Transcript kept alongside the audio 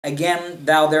Again,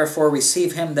 thou therefore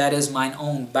receive him that is mine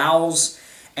own bowels.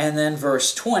 And then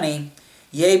verse 20,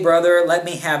 yea, brother, let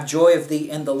me have joy of thee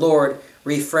in the Lord,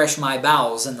 refresh my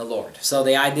bowels in the Lord. So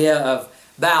the idea of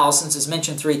bowels, since it's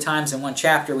mentioned 3 times in one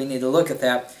chapter, we need to look at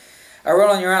that. I wrote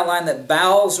on your outline that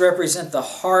bowels represent the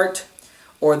heart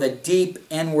or the deep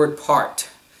inward part.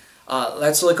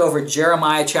 Let's look over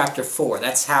Jeremiah chapter 4.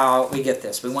 That's how we get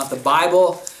this. We want the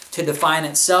Bible to define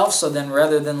itself, so then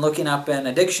rather than looking up in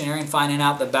a dictionary and finding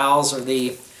out the bowels or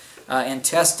the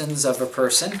intestines of a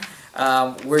person,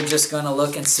 we're just going to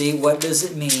look and see what does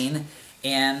it mean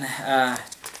in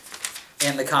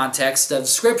the context of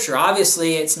Scripture.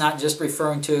 Obviously, it's not just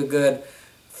referring to a good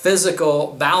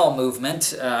physical bowel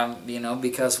movement,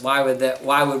 because why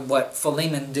would what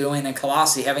Philemon doing in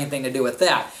Colossae have anything to do with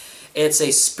that? It's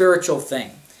a spiritual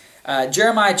thing.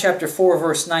 Jeremiah chapter 4,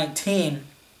 verse 19,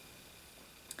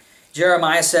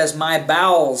 Jeremiah says, my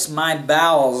bowels,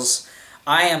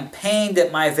 I am pained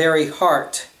at my very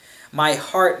heart. My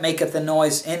heart maketh a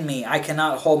noise in me. I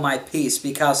cannot hold my peace,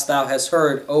 because thou hast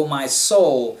heard, O my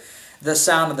soul, the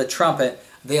sound of the trumpet,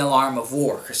 the alarm of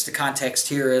war. Because the context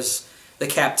here is the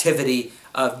captivity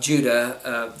of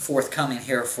Judah forthcoming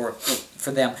here for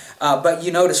them. But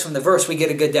you notice from the verse we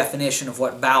get a good definition of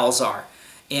what bowels are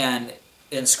in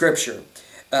Scripture.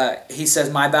 He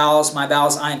says, my bowels,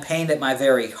 I am pained at my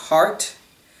very heart.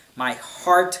 My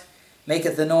heart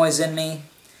maketh the noise in me.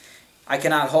 I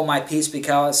cannot hold my peace,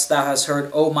 because thou hast heard,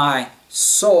 O my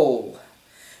soul.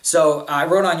 So I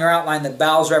wrote on your outline that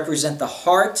bowels represent the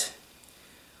heart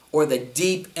or the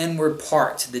deep inward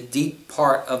part, the deep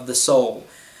part of the soul.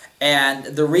 And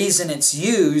the reason it's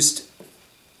used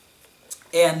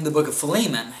in the book of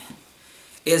Philemon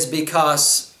is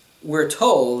because we're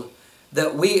told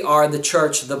that we are the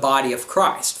church, the body of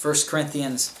Christ. 1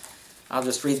 Corinthians, I'll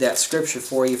just read that scripture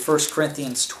for you. 1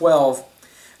 Corinthians 12,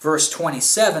 verse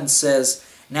 27 says,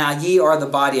 now ye are the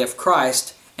body of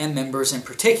Christ, and members in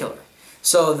particular.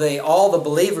 So all the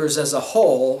believers as a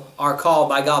whole are called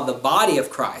by God the body of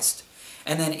Christ.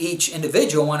 And then each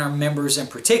individual one are members in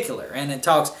particular. And it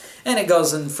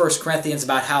goes in 1 Corinthians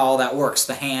about how all that works.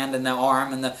 The hand and the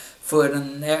arm and the foot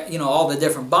and all the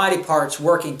different body parts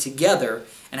working together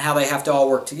and how they have to all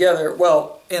work together.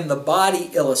 Well, in the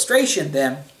body illustration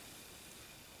then,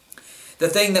 the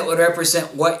thing that would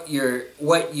represent what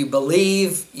you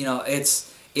believe,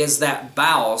 is that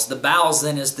bowels. The bowels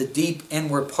then is the deep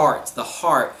inward part, the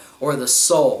heart or the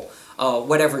soul,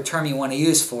 whatever term you want to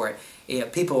use for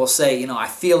it. People will say, I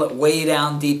feel it way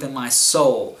down deep in my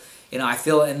soul. I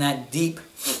feel it in that deep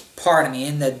part of me,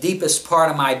 in the deepest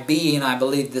part of my being. I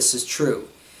believe this is true.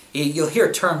 You'll hear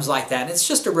terms like that. It's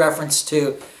just a reference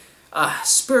to,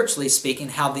 spiritually speaking,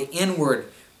 how the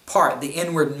inward part, the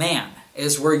inward man,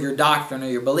 is where your doctrine or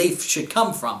your belief should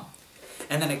come from.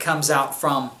 And then it comes out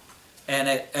from, and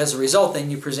as a result,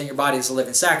 then you present your body as a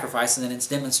living sacrifice, and then it's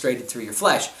demonstrated through your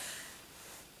flesh.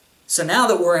 So now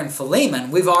that we're in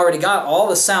Philemon, we've already got all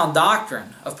the sound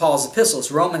doctrine of Paul's epistles,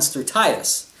 Romans through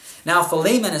Titus. Now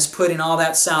Philemon is putting all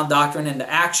that sound doctrine into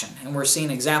action, and we're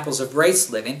seeing examples of grace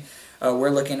living.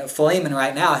 We're looking at Philemon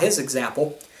right now, his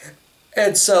example.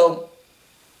 And so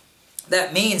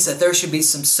that means that there should be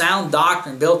some sound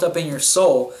doctrine built up in your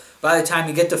soul by the time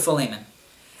you get to Philemon.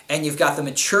 And you've got the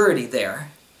maturity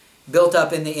there, built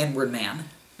up in the inward man.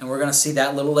 And we're going to see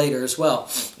that a little later as well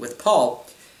with Paul.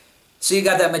 So you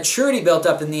got that maturity built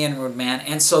up in the inward man.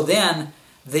 And so then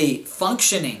the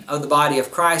functioning of the body of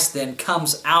Christ then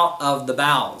comes out of the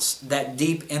bowels. That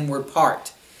deep inward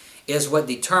part is what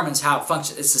determines how it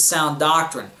functions. It's the sound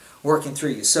doctrine working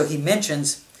through you. So he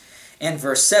mentions in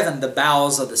verse 7 the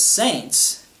bowels of the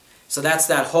saints. So that's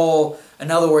that whole,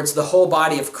 in other words, the whole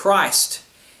body of Christ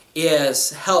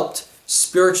is helped,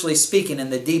 spiritually speaking, in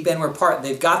the deep inward part.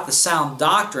 They've got the sound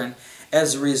doctrine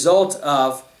as a result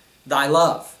of thy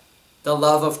love. The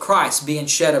love of Christ being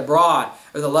shed abroad,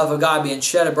 or the love of God being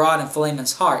shed abroad in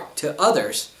Philemon's heart to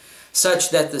others, such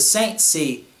that the saints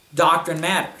see doctrine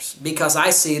matters, because I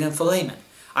see it in Philemon.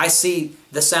 I see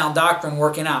the sound doctrine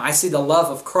working out. I see the love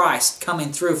of Christ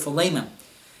coming through Philemon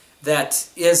that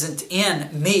isn't in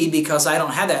me because I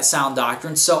don't have that sound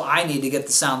doctrine, so I need to get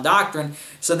the sound doctrine.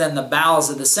 So then the bowels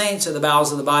of the saints, or the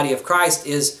bowels of the body of Christ,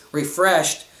 is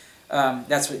refreshed.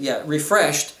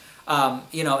 Refreshed.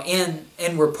 In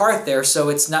inward part there, so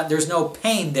it's not. There's no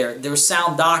pain there. There's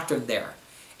sound doctrine there.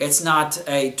 It's not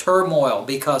a turmoil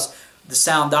because the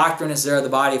sound doctrine is there. The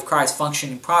body of Christ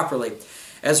functioning properly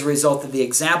as a result of the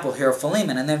example here of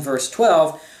Philemon. And then verse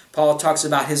 12, Paul talks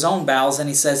about his own bowels, and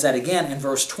he says that again in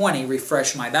verse 20,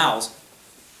 refresh my bowels.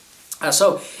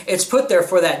 So it's put there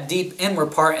for that deep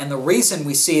inward part, and the reason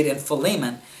we see it in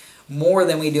Philemon, more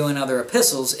than we do in other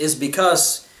epistles is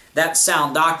because that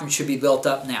sound doctrine should be built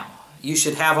up now. You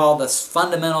should have all this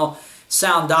fundamental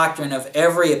sound doctrine of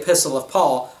every epistle of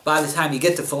Paul by the time you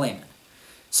get to Philemon.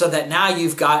 So that now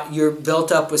you're built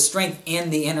up with strength in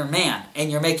the inner man, and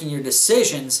you're making your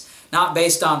decisions not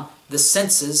based on the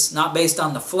senses, not based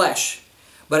on the flesh,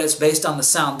 but it's based on the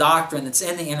sound doctrine that's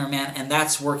in the inner man, and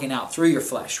that's working out through your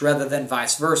flesh rather than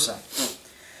vice versa.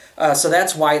 So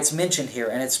that's why it's mentioned here,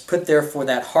 and it's put there for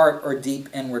that heart or deep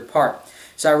inward part.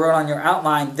 So I wrote on your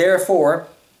outline, therefore,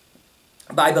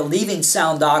 by believing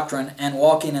sound doctrine and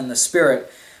walking in the Spirit,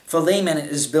 Philemon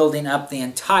is building up the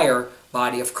entire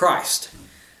body of Christ.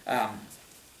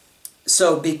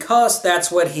 So because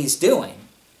that's what he's doing,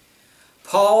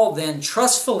 Paul then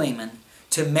trusts Philemon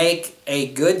to make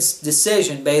a good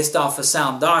decision based off of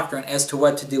sound doctrine as to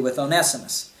what to do with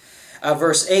Onesimus.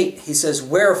 Verse 8, he says,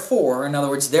 wherefore, in other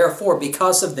words, therefore,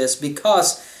 because of this,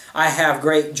 because I have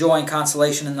great joy and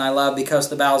consolation in thy love, because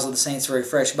the bowels of the saints are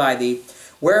refreshed by thee.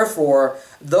 Wherefore,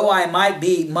 though I might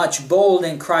be much bold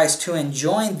in Christ to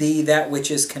enjoin thee that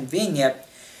which is convenient,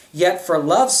 yet for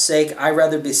love's sake I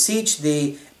rather beseech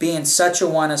thee, being such a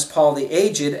one as Paul the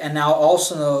aged, and now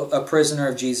also a prisoner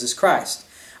of Jesus Christ.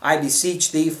 I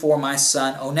beseech thee for my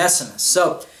son Onesimus.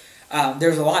 So,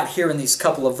 there's a lot here in these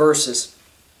couple of verses.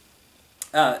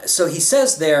 So he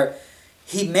says there,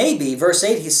 he may be, verse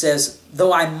 8 he says,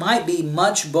 though I might be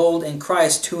much bold in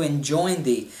Christ to enjoin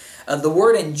thee. The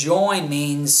word enjoin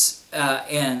means,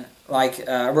 like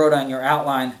I wrote on your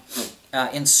outline,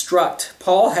 instruct.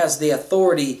 Paul has the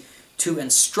authority to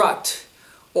instruct,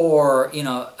 or, in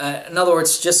other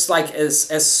words, just like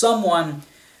as someone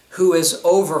who is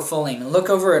over Philemon. Look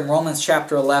over in Romans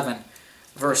chapter 11,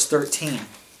 verse 13.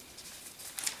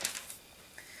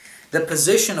 The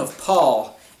position of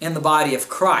Paul in the body of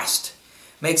Christ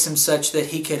makes him such that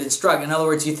he could instruct. In other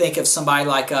words, you think of somebody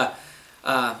like the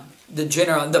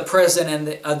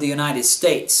President of the United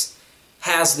States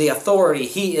has the authority.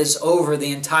 He is over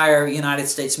the entire United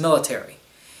States military.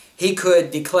 He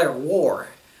could declare war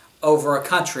over a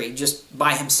country just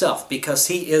by himself because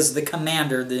he is the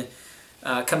commander, the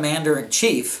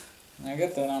commander-in-chief. I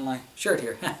got that on my shirt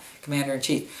here.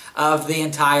 Commander-in-chief of the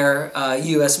entire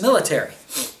U.S. military.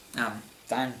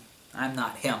 I'm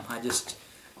not him. I just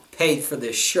paid for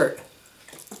this shirt.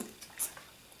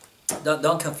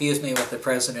 Don't confuse me with the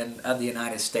President of the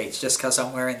United States just because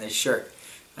I'm wearing this shirt.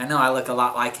 I know I look a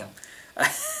lot like him.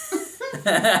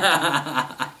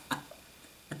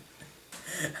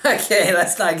 Okay,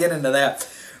 let's not get into that.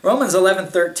 Romans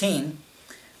 11:13,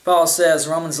 Paul says,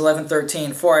 Romans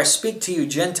 11:13, for I speak to you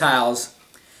Gentiles,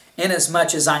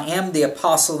 inasmuch as I am the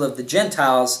apostle of the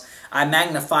Gentiles, I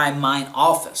magnify mine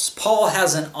office. Paul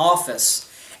has an office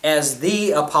as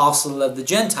the apostle of the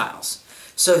Gentiles.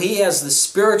 So he has the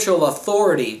spiritual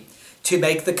authority to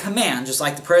make the command, just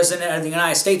like the President of the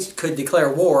United States could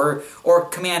declare war or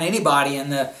command anybody in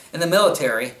the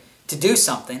military to do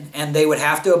something, and they would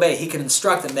have to obey. He could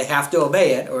instruct them, they have to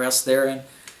obey it, or else they're in,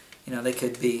 they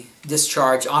could be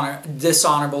discharged,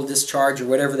 dishonorable discharge, or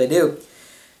whatever they do.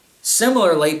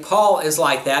 Similarly, Paul is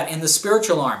like that in the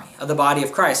spiritual army of the body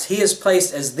of Christ. He is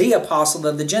placed as the apostle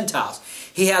of the Gentiles.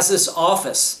 He has this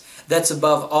office that's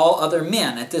above all other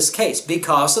men at this case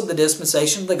because of the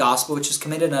dispensation of the gospel which is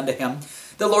committed unto him,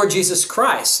 the Lord Jesus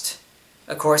Christ.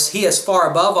 Of course, he is far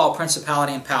above all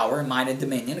principality and power and might and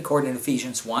dominion, according to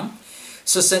Ephesians 1.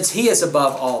 So since he is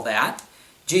above all that,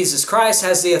 Jesus Christ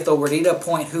has the authority to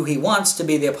appoint who he wants to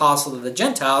be the apostle of the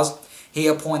Gentiles. He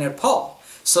appointed Paul.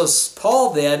 So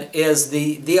Paul then is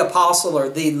the apostle or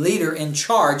the leader in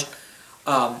charge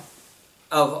of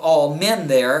all men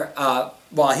there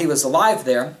while he was alive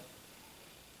there.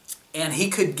 And he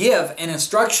could give an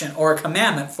instruction or a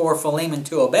commandment for Philemon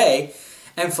to obey,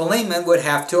 and Philemon would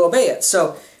have to obey it.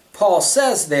 So Paul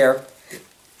says there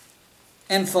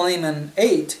in Philemon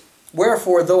 8,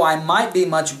 wherefore, though I might be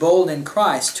much bold in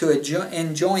Christ to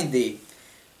enjoin thee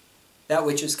that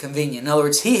which is convenient. In other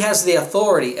words, he has the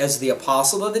authority as the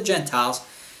apostle of the Gentiles.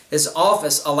 His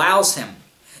office allows him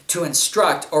to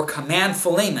instruct or command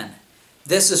Philemon,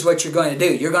 this is what you're going to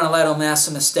do. You're going to let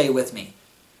Onesimus stay with me.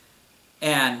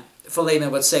 And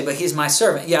Philemon would say, but he's my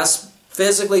servant. Yes,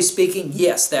 physically speaking,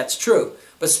 yes, that's true.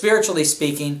 But spiritually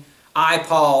speaking, I,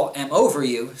 Paul, am over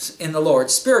you in the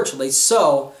Lord spiritually,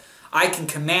 so I can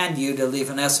command you to leave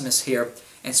Onesimus here,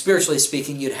 and spiritually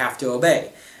speaking, you'd have to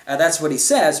obey. That's what he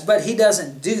says, but he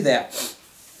doesn't do that.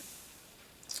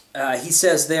 He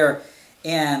says there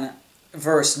in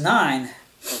verse 9,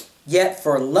 yet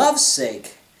for love's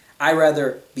sake, I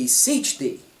rather beseech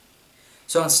thee.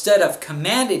 So instead of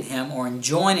commanding him or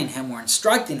enjoining him or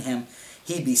instructing him,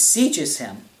 he beseeches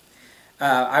him.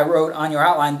 I wrote on your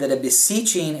outline that a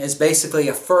beseeching is basically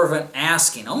a fervent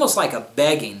asking, almost like a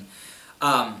begging.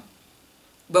 But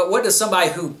what does somebody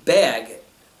who beg,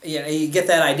 you get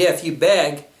that idea, if you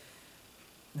beg,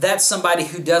 that's somebody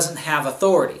who doesn't have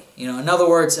authority. In other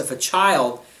words, if a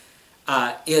child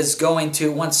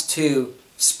wants to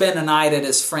spend a night at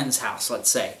his friend's house,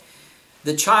 let's say,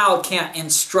 the child can't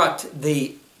instruct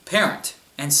the parent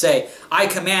and say, I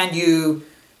command you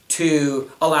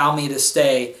to allow me to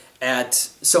stay at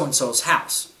so-and-so's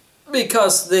house,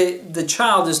 because the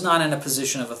child is not in a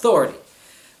position of authority.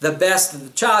 The best that the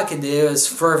child can do is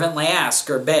fervently ask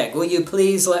or beg, will you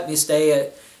please let me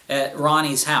stay at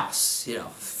Ronnie's house,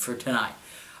 for tonight.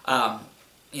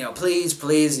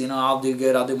 Please, I'll do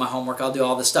good, I'll do my homework, I'll do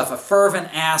all this stuff. A fervent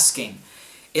asking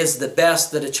is the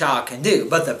best that a child can do.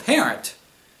 But the parent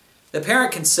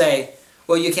can say,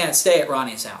 well, you can't stay at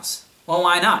Ronnie's house. Well,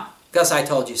 why not? Because I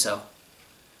told you so.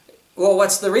 Well,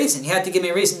 what's the reason? You have to give me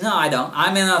a reason. No, I don't.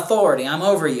 I'm in authority. I'm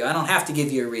over you. I don't have to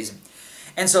give you a reason.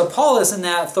 And so Paul is in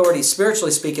that authority,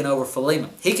 spiritually speaking, over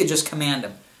Philemon. He could just command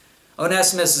him.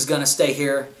 Onesimus is going to stay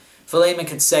here. Philemon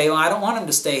could say, well, I don't want him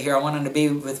to stay here. I want him to be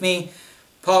with me.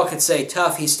 Paul could say,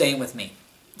 tough, he's staying with me.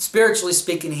 Spiritually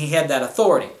speaking, he had that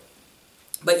authority.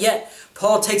 But yet,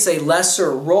 Paul takes a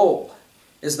lesser role,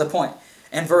 is the point.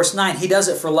 In verse 9, he does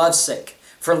it for love's sake.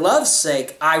 For love's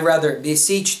sake, I rather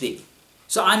beseech thee.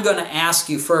 So I'm going to ask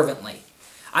you fervently.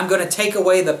 I'm going to take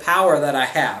away the power that I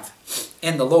have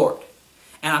in the Lord.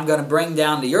 And I'm going to bring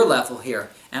down to your level here.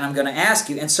 And I'm going to ask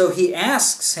you. And so he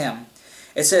asks him,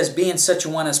 it says, being such a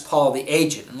one as Paul the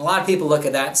aged. And a lot of people look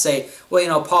at that and say,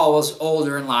 well, Paul was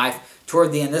older in life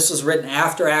toward the end. This was written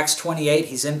after Acts 28.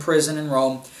 He's in prison in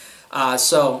Rome.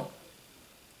 So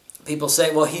people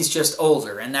say, well, he's just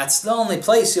older. And that's the only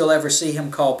place you'll ever see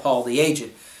him call Paul the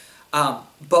aged.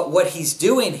 But what he's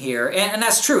doing here, and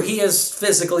that's true, he is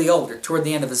physically older toward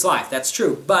the end of his life. That's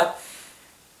true. But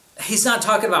he's not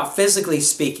talking about physically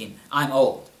speaking, I'm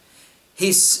old.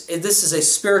 This is a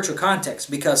spiritual context,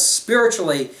 because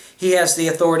spiritually he has the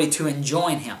authority to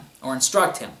enjoin him or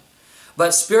instruct him.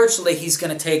 But spiritually he's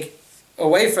going to take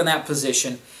away from that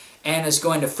position and is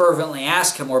going to fervently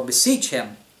ask him or beseech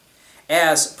him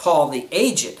as Paul the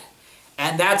aged.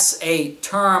 And that's a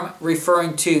term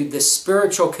referring to the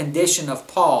spiritual condition of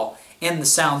Paul in the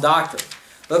sound doctrine.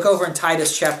 Look over in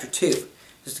Titus chapter 2,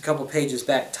 just a couple pages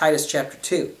back, Titus chapter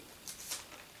 2.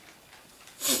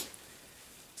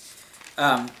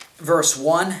 Verse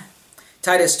 1,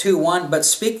 Titus 2:1, but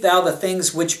speak thou the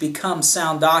things which become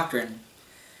sound doctrine,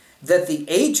 that the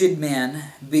aged men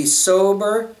be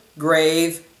sober,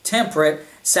 grave, temperate,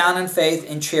 sound in faith,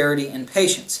 in charity, and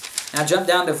patience. Now jump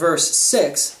down to verse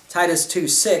 6, Titus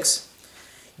 2:6.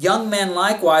 Young men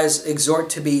likewise exhort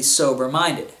to be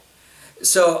sober-minded.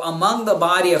 So among the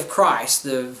body of Christ,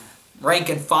 the rank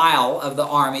and file of the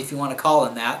army, if you want to call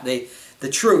them that, the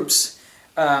troops,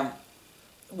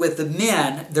 with the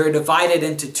men, they're divided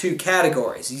into two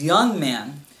categories. Young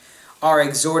men are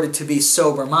exhorted to be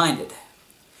sober-minded.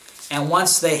 And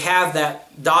once they have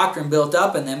that doctrine built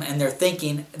up in them and they're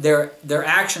thinking, their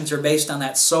actions are based on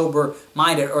that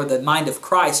sober-minded, or the mind of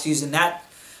Christ, using that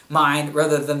mind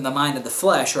rather than the mind of the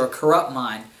flesh, or a corrupt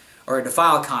mind, or a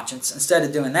defiled conscience. Instead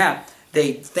of doing that,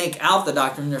 they think out the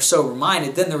doctrine and they're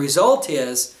sober-minded. Then the result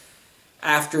is,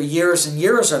 after years and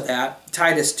years of that,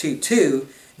 Titus 2:2,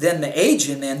 then the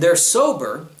aged men, they're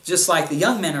sober, just like the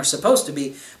young men are supposed to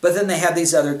be, but then they have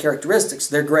these other characteristics.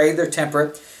 They're grave, they're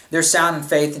temperate, they're sound in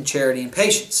faith and charity and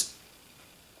patience.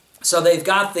 So they've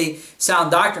got the sound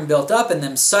doctrine built up in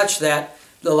them such that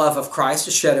the love of Christ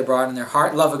is shed abroad in their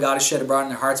heart. Love of God is shed abroad in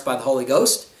their hearts by the Holy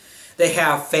Ghost. They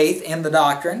have faith in the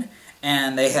doctrine,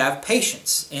 and they have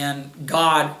patience in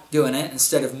God doing it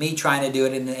instead of me trying to do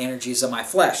it in the energies of my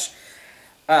flesh.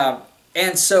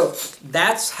 And so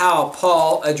that's how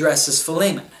Paul addresses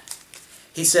Philemon.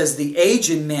 He says the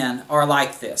aged men are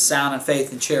like this, sound in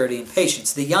faith and charity and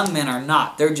patience. The young men are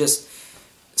not. They're just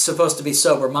supposed to be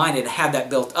sober-minded, have that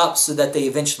built up so that they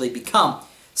eventually become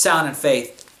sound in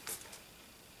faith,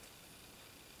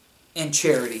 in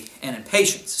charity, and in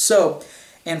patience. So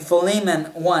in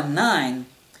Philemon 1:9,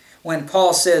 when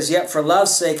Paul says, yet for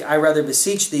love's sake I rather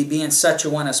beseech thee, being such a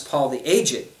one as Paul the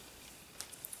aged,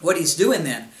 what he's doing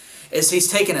then is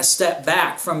he's taken a step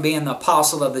back from being the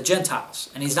apostle of the Gentiles.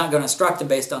 And he's not going to instruct them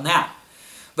based on that.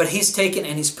 But he's taken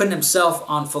and he's putting himself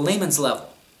on Philemon's level.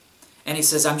 And he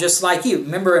says, I'm just like you.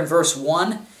 Remember in verse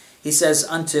 1, he says,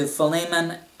 unto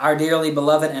Philemon, our dearly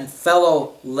beloved and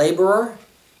fellow laborer.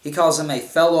 He calls him a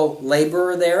fellow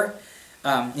laborer there.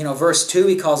 Verse 2,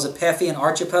 he calls Epaphi and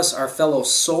Archippus our fellow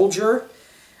soldier.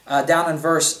 Down in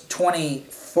verse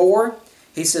 24,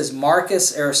 He says,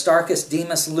 Marcus, Aristarchus,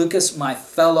 Demas, Lucas, my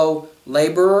fellow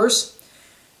laborers.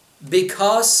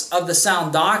 Because of the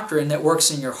sound doctrine that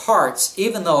works in your hearts,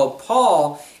 even though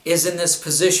Paul is in this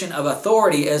position of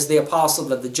authority as the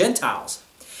apostle of the Gentiles,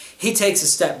 he takes a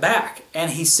step back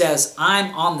and he says,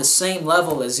 I'm on the same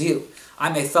level as you.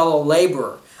 I'm a fellow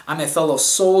laborer. I'm a fellow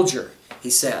soldier, he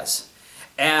says.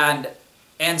 And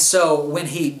so when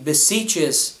he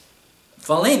beseeches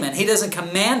Philemon, he doesn't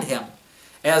command him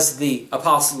as the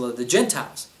apostle of the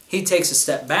Gentiles. He takes a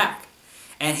step back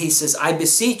and he says, I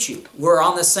beseech you. We're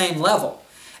on the same level.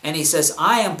 And he says,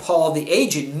 I am Paul the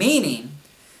aged, meaning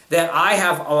that I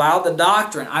have allowed the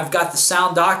doctrine, I've got the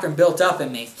sound doctrine built up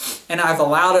in me, and I've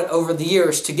allowed it over the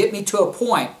years to get me to a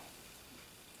point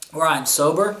where I'm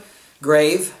sober,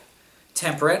 grave,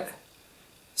 temperate,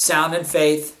 sound in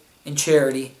faith, in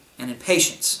charity, and in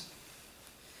patience.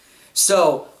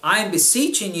 So I'm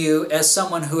beseeching you as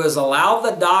someone who has allowed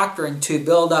the doctrine to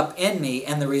build up in me,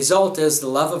 and the result is the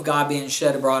love of God being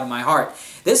shed abroad in my heart.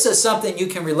 This is something you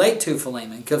can relate to,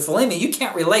 Philemon. Because Philemon, you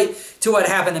can't relate to what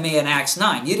happened to me in Acts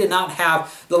 9. You did not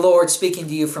have the Lord speaking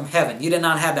to you from heaven. You did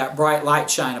not have that bright light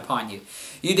shine upon you.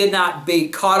 You did not be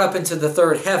caught up into the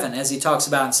third heaven, as he talks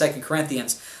about in 2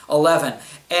 Corinthians 11,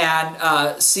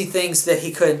 and see things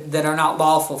that are not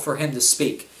lawful for him to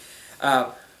speak.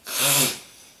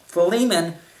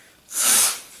 Philemon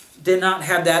did not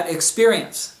have that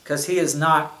experience because he is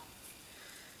not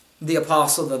the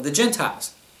apostle of the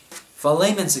Gentiles.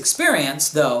 Philemon's experience,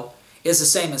 though, is the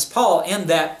same as Paul in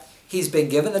that he's been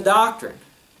given the doctrine.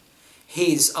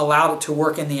 He's allowed it to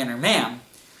work in the inner man,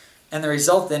 and the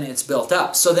result then it's built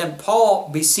up. So then Paul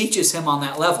beseeches him on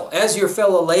that level. As your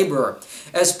fellow laborer,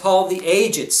 as Paul the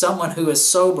aged, someone who is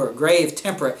sober, grave,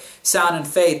 temperate, sound in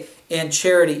faith, in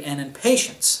charity, and in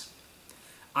patience,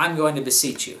 I'm going to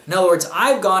beseech you. In other words,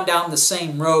 I've gone down the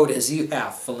same road as you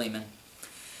have, Philemon.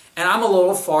 And I'm a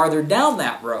little farther down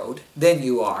that road than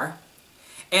you are.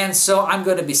 And so I'm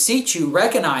going to beseech you,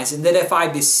 recognizing that if I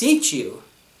beseech you,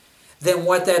 then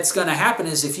what that's going to happen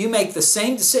is if you make the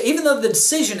same decision, even though the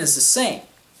decision is the same,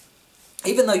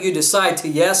 even though you decide to,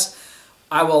 yes,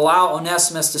 I will allow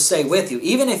Onesimus to stay with you,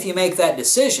 even if you make that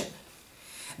decision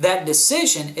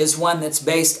is one that's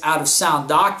based out of sound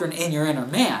doctrine in your inner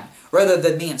man, rather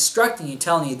than me instructing you,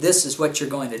 telling you this is what you're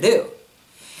going to do.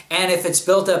 And if it's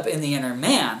built up in the inner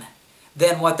man,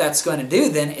 then what that's going to do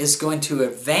then is going to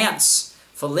advance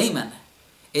Philemon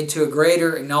into a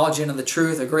greater acknowledgement of the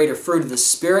truth, a greater fruit of the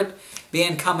Spirit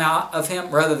being come out of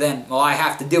him, rather than, well, I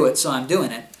have to do it, so I'm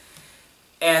doing it.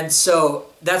 And so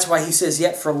that's why he says,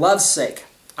 yet for love's sake,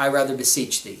 I rather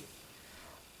beseech thee.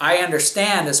 I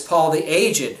understand as Paul the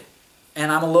aged,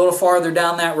 and I'm a little farther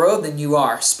down that road than you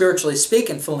are, spiritually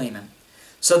speaking, Philemon.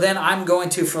 So then I'm going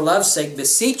to, for love's sake,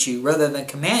 beseech you rather than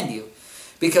command you.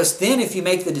 Because then if you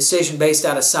make the decision based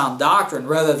out of sound doctrine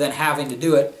rather than having to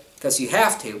do it because you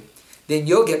have to, then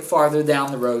you'll get farther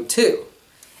down the road too.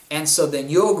 And so then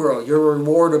you'll grow. Your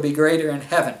reward will be greater in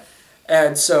heaven.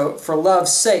 And so for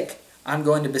love's sake, I'm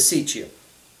going to beseech you.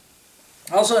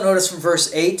 Also notice from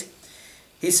verse 8,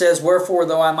 he says, wherefore,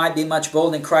 though I might be much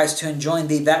bold in Christ to enjoin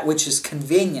thee that which is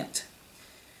convenient.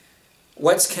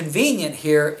 What's convenient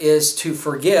here is to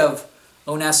forgive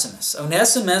Onesimus.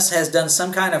 Onesimus has done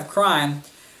some kind of crime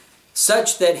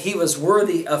such that he was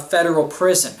worthy of federal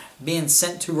prison, being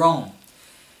sent to Rome.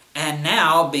 And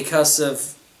now, because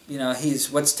of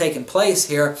what's taken place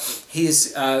here,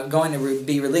 he's going to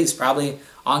be released, probably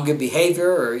on good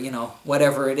behavior, or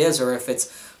whatever it is, or if it's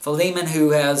Philemon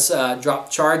who has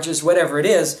dropped charges, whatever it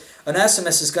is,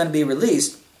 Onesimus is going to be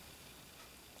released.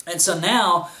 And so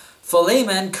now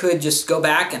Philemon could just go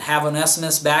back and have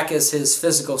Onesimus back as his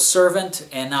physical servant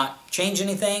and not change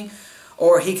anything,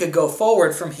 or he could go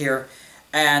forward from here.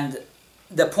 And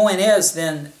the point is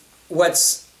then,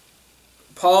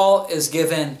 Paul is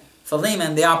given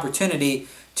Philemon the opportunity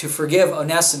to forgive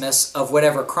Onesimus of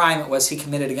whatever crime it was he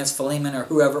committed against Philemon, or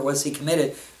whoever it was he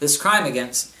committed this crime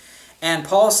against. And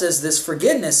Paul says this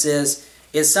forgiveness is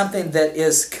something that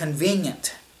is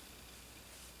convenient.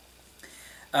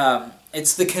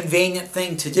 It's the convenient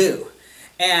thing to do.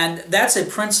 And that's a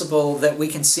principle that we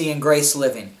can see in grace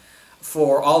living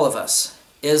for all of us,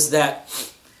 is that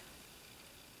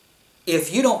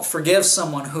if you don't forgive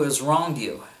someone who has wronged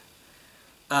you,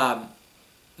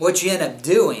 what you end up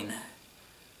doing,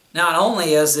 not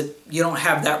only is that you don't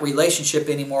have that relationship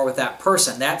anymore with that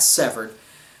person, that's severed,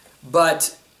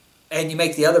 and you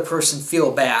make the other person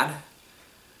feel bad,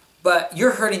 but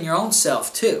you're hurting your own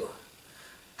self too.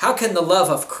 How can the love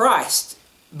of Christ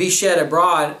be shed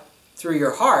abroad through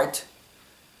your heart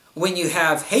when you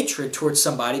have hatred towards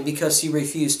somebody because you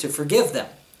refuse to forgive them?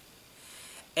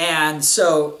 And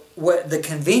so what the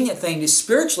convenient thing is,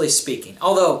 spiritually speaking,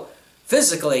 although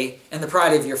physically in the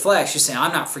pride of your flesh you say,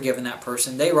 I'm not forgiving that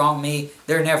person, they wrong me,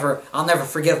 I'll never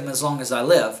forgive them as long as I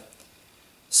live.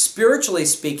 Spiritually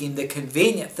speaking, the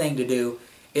convenient thing to do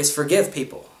is forgive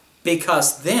people,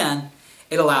 because then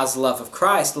it allows the love of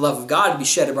Christ, the love of God, to be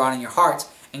shed abroad in your hearts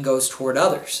and goes toward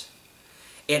others.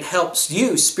 It helps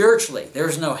you spiritually.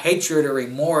 There's no hatred or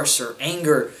remorse or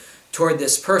anger toward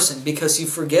this person because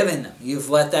you've forgiven them. You've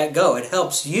let that go. It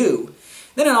helps you.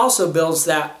 Then it also builds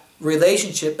that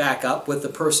relationship back up with the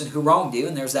person who wronged you,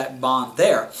 and there's that bond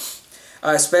there.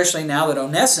 Especially now that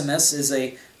Onesimus is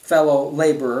a fellow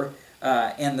laborer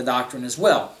in the doctrine as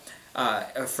well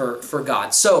for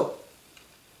God. So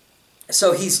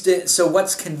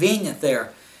what's convenient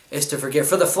there is to forgive.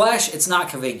 For the flesh, it's not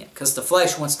convenient, because the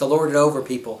flesh wants to lord it over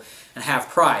people and have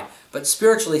pride. But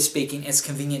spiritually speaking, it's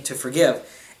convenient to forgive.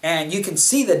 And you can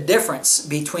see the difference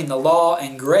between the law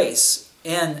and grace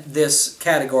in this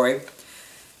category.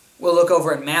 We'll look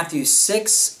over at Matthew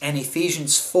 6 and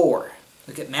Ephesians 4.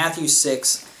 Look at Matthew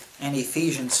 6 and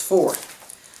Ephesians 4.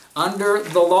 Under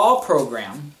the law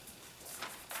program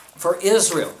for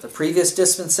Israel, the previous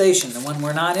dispensation, the one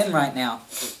we're not in right now,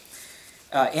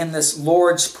 in this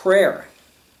Lord's Prayer,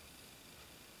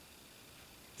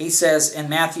 he says in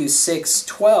Matthew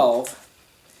 6:12,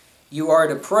 you are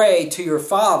to pray to your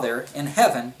Father in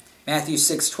heaven, Matthew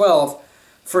 6:12,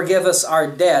 forgive us our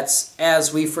debts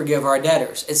as we forgive our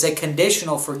debtors. It's a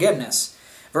conditional forgiveness.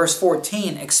 Verse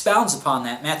 14 expounds upon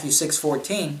that, Matthew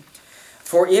 6:14.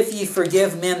 For if ye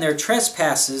forgive men their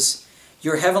trespasses,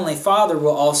 your heavenly Father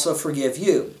will also forgive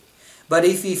you. But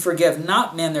if ye forgive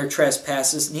not men their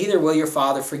trespasses, neither will your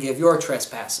Father forgive your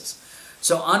trespasses.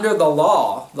 So under the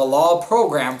law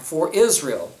program for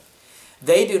Israel,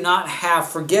 they do not have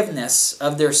forgiveness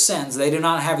of their sins. They do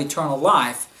not have eternal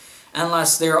life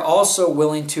unless they are also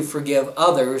willing to forgive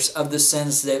others of the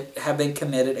sins that have been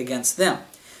committed against them.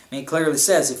 I mean, it clearly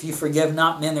says, if you forgive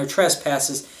not men their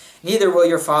trespasses, neither will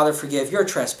your Father forgive your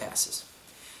trespasses.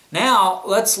 Now,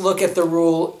 let's look at the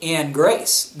rule in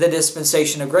grace, the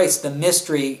dispensation of grace, the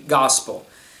mystery gospel,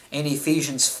 in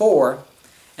Ephesians 4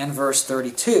 and verse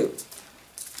 32.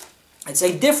 It's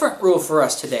a different rule for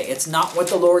us today. It's not what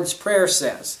the Lord's Prayer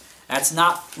says. That's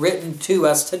not written to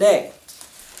us today.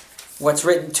 What's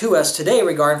written to us today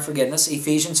regarding forgiveness,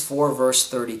 Ephesians 4 verse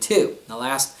 32, the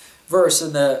last verse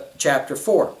in the chapter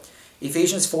 4.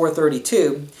 Ephesians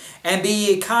 4:32, and be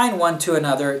ye kind one to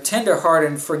another,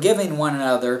 tender-hearted, forgiving one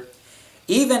another,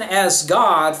 even as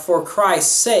God for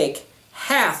Christ's sake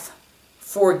hath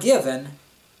forgiven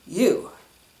you.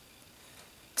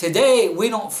 Today, we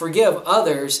don't forgive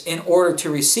others in order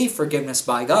to receive forgiveness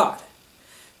by God.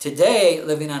 Today,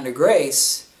 living under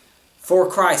grace, for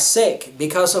Christ's sake,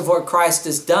 because of what Christ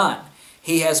has done,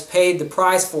 He has paid the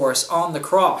price for us on the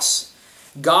cross.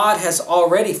 God has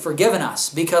already forgiven us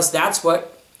because that's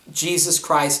what Jesus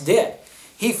Christ did.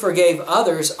 He forgave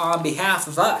others on behalf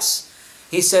of us.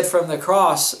 He said from the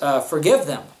cross, forgive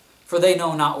them, for they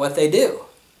know not what they do.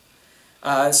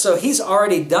 So He's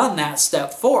already done that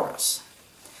step for us.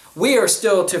 We are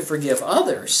still to forgive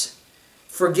others,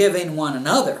 forgiving one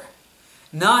another,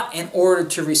 not in order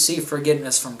to receive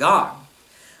forgiveness from God,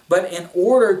 but in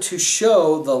order to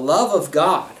show the love of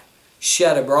God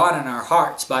shed abroad in our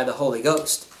hearts by the Holy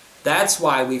Ghost. That's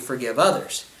why we forgive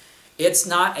others. It's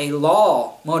not a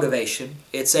law motivation,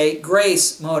 it's a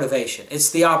grace motivation. It's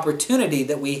the opportunity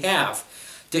that we have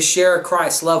to share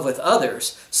Christ's love with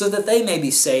others so that they may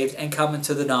be saved and come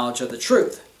into the knowledge of the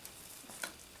truth.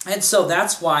 And so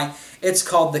that's why it's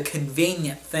called the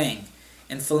convenient thing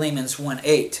in Philemon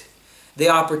 1:8. The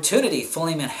opportunity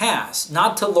Philemon has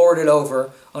not to lord it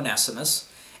over Onesimus,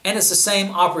 and it's the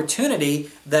same opportunity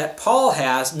that Paul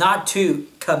has not to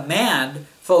command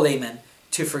Philemon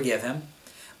to forgive him,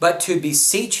 but to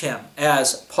beseech him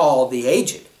as Paul the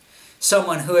aged,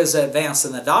 someone who is advanced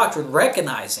in the doctrine,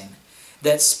 recognizing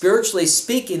that spiritually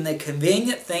speaking, the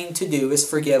convenient thing to do is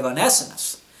forgive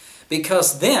Onesimus.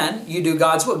 Because then you do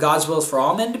God's will. God's will is for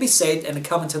all men to be saved and to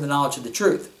come into the knowledge of the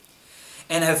truth.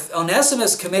 And if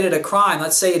Onesimus committed a crime,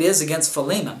 let's say it is against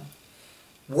Philemon,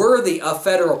 worthy of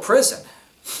federal prison,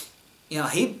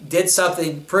 he did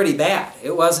something pretty bad.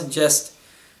 It wasn't just,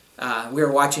 we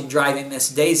were watching Driving Miss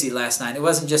Daisy last night. It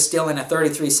wasn't just stealing a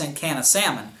 33-cent can of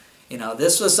salmon.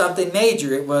 This was something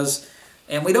major. It was,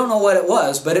 and we don't know what it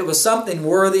was, but it was something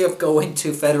worthy of going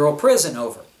to federal prison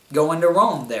over, going to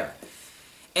Rome there.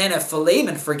 And if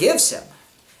Philemon forgives him,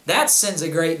 that sends a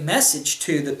great message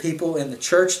to the people in the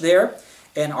church there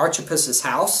in Archippus's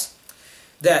house,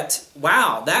 that,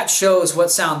 wow, that shows what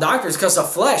sound doctrine is, because the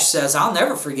flesh says, I'll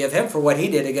never forgive him for what he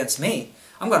did against me.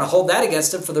 I'm going to hold that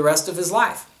against him for the rest of his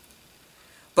life.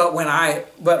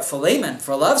 But Philemon,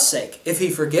 for love's sake, if he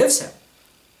forgives him,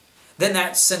 then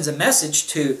that sends a message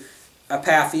to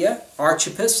Apaphia,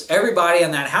 Archippus, everybody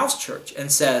in that house church,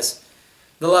 and says,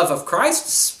 the love of Christ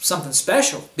is something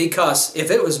special, because if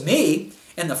it was me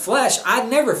in the flesh, I'd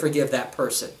never forgive that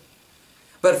person.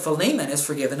 But Philemon has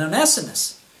forgiven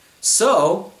Onesimus.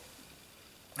 So,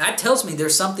 that tells me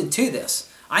there's something to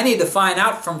this. I need to find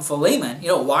out from Philemon,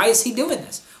 why is he doing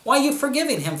this? Why are you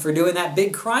forgiving him for doing that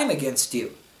big crime against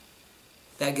you?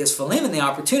 That gives Philemon the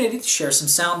opportunity to share some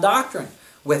sound doctrine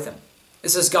with him. It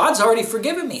says, God's already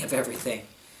forgiven me of everything,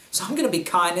 so I'm going to be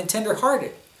kind and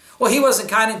tender-hearted. Well, he wasn't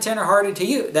kind and tender-hearted to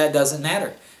you. That doesn't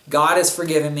matter. God has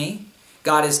forgiven me.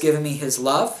 God has given me his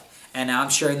love, and now I'm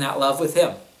sharing that love with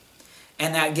him.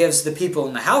 And that gives the people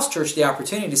in the house church the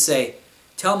opportunity to say,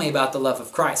 tell me about the love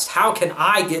of Christ. How can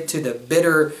I get to the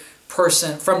bitter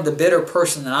person, from the bitter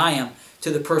person that I am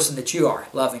to the person that you are,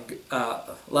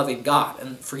 loving God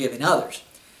and forgiving others?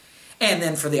 And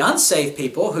then for the unsaved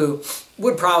people who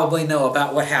would probably know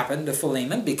about what happened to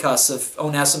Philemon because of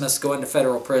Onesimus going to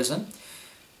federal prison,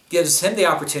 gives him the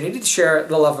opportunity to share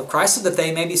the love of Christ so that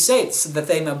they may be saved, so that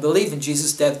they may believe in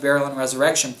Jesus' death, burial, and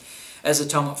resurrection as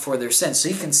atonement for their sins. So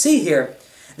you can see here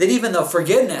that even though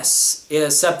forgiveness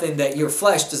is something that your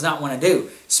flesh does not want to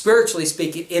do, spiritually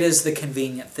speaking, it is the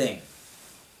convenient thing.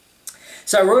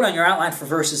 So I wrote on your outline for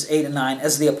verses 8 and 9,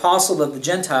 as the apostle of the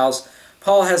Gentiles,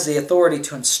 Paul has the authority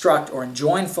to instruct or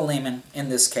enjoin Philemon in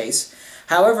this case.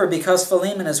 However, because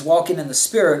Philemon is walking in the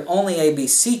Spirit, only a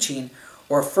beseeching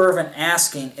or fervent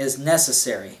asking is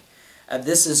necessary.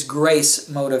 This is grace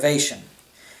motivation.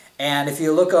 And if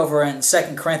you look over in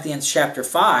 2 Corinthians chapter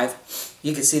 5,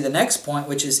 you can see the next point,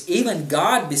 which is even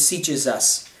God beseeches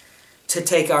us to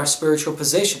take our spiritual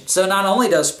position. So not only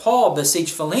does Paul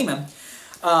beseech Philemon,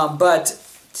 but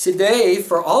today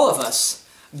for all of us,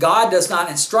 God does not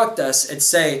instruct us and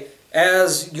say,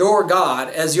 as your God,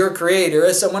 as your Creator,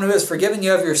 as someone who has forgiven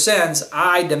you of your sins,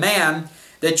 I demand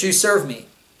that you serve me.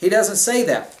 He doesn't say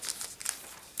that.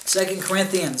 2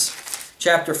 Corinthians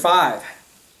chapter 5,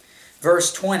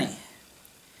 verse 20.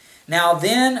 Now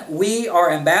then we are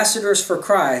ambassadors for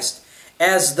Christ,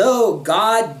 as though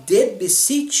God did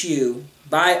beseech you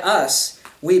by us.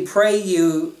 We pray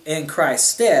you in Christ's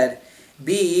stead,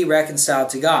 be ye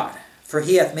reconciled to God. For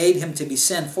he hath made him to be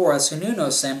sin for us who knew no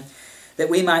sin, that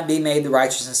we might be made the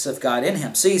righteousness of God in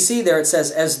him. So you see there it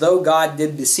says, as though God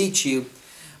did beseech you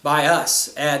by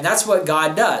us. And that's what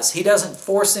God does. He doesn't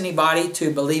force anybody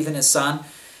to believe in his Son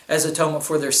as atonement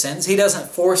for their sins. He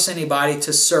doesn't force anybody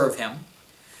to serve him.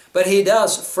 But he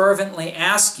does fervently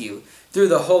ask you through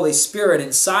the Holy Spirit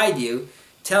inside you,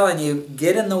 telling you,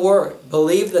 get in the Word,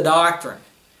 believe the doctrine,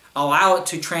 allow it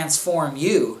to transform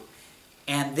you,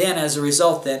 and then as a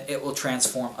result then it will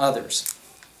transform others.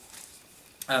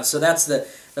 So that's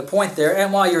the point there.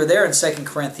 And while you're there in 2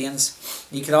 Corinthians,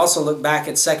 you can also look back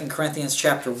at 2 Corinthians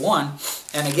chapter 1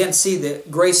 and again see that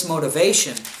grace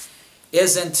motivation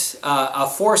isn't a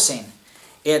forcing.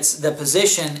 It's the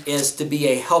position is to be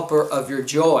a helper of your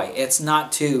joy. It's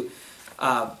not to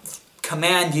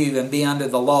command you and be under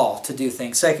the law to do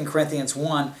things. 2 Corinthians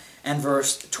 1 and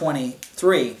verse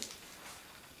 23.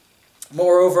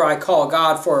 Moreover, I call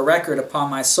God for a record upon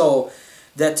my soul,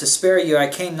 that to spare you I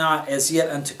came not as yet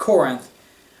unto Corinth,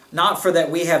 not for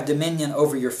that we have dominion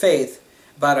over your faith,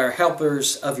 but are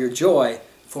helpers of your joy,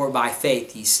 for by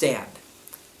faith ye stand.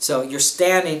 So you're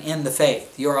standing in the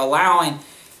faith. You're allowing,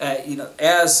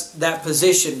 as that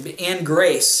position in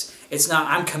grace, it's not,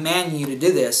 I'm commanding you to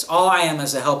do this. All I am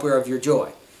is a helper of your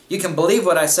joy. You can believe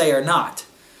what I say or not.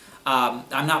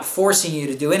 I'm not forcing you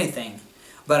to do anything.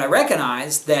 But I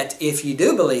recognize that if you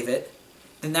do believe it,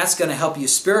 then that's going to help you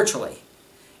spiritually.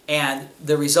 And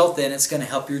the result then is going to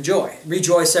help your joy.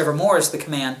 Rejoice evermore is the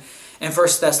command in 1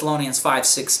 Thessalonians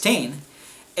 5:16.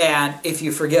 And if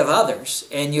you forgive others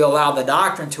and you allow the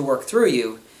doctrine to work through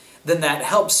you, then that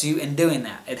helps you in doing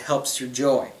that. It helps your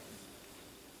joy.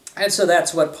 And so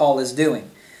that's what Paul is doing.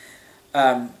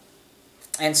 And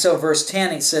so verse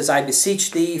 10, it says, I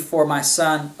beseech thee for my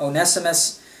son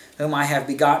Onesimus, whom I have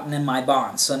begotten in my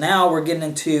bonds. So now we're getting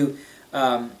into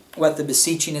what the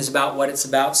beseeching is about, what it's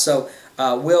about. So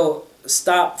we'll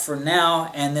stop for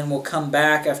now, and then we'll come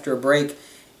back after a break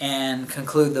and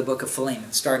conclude the book of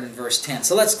Philemon, starting in verse 10.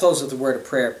 So let's close with a word of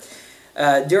prayer.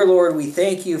 Dear Lord, we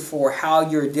thank you for how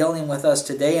you're dealing with us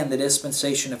today in the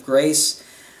dispensation of grace,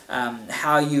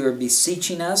 how you are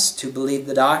beseeching us to believe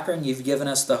the doctrine. You've given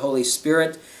us the Holy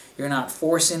Spirit. You're not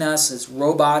forcing us as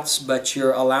robots, but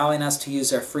you're allowing us to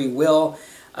use our free will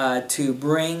to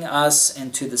bring us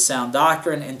into the sound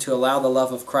doctrine and to allow the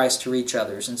love of Christ to reach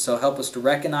others. And so help us to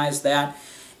recognize that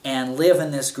and live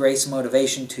in this grace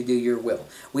motivation to do your will.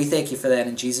 We thank you for that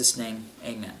in Jesus' name.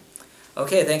 Amen.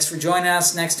 Okay, thanks for joining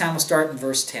us. Next time we'll start in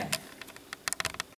verse 10.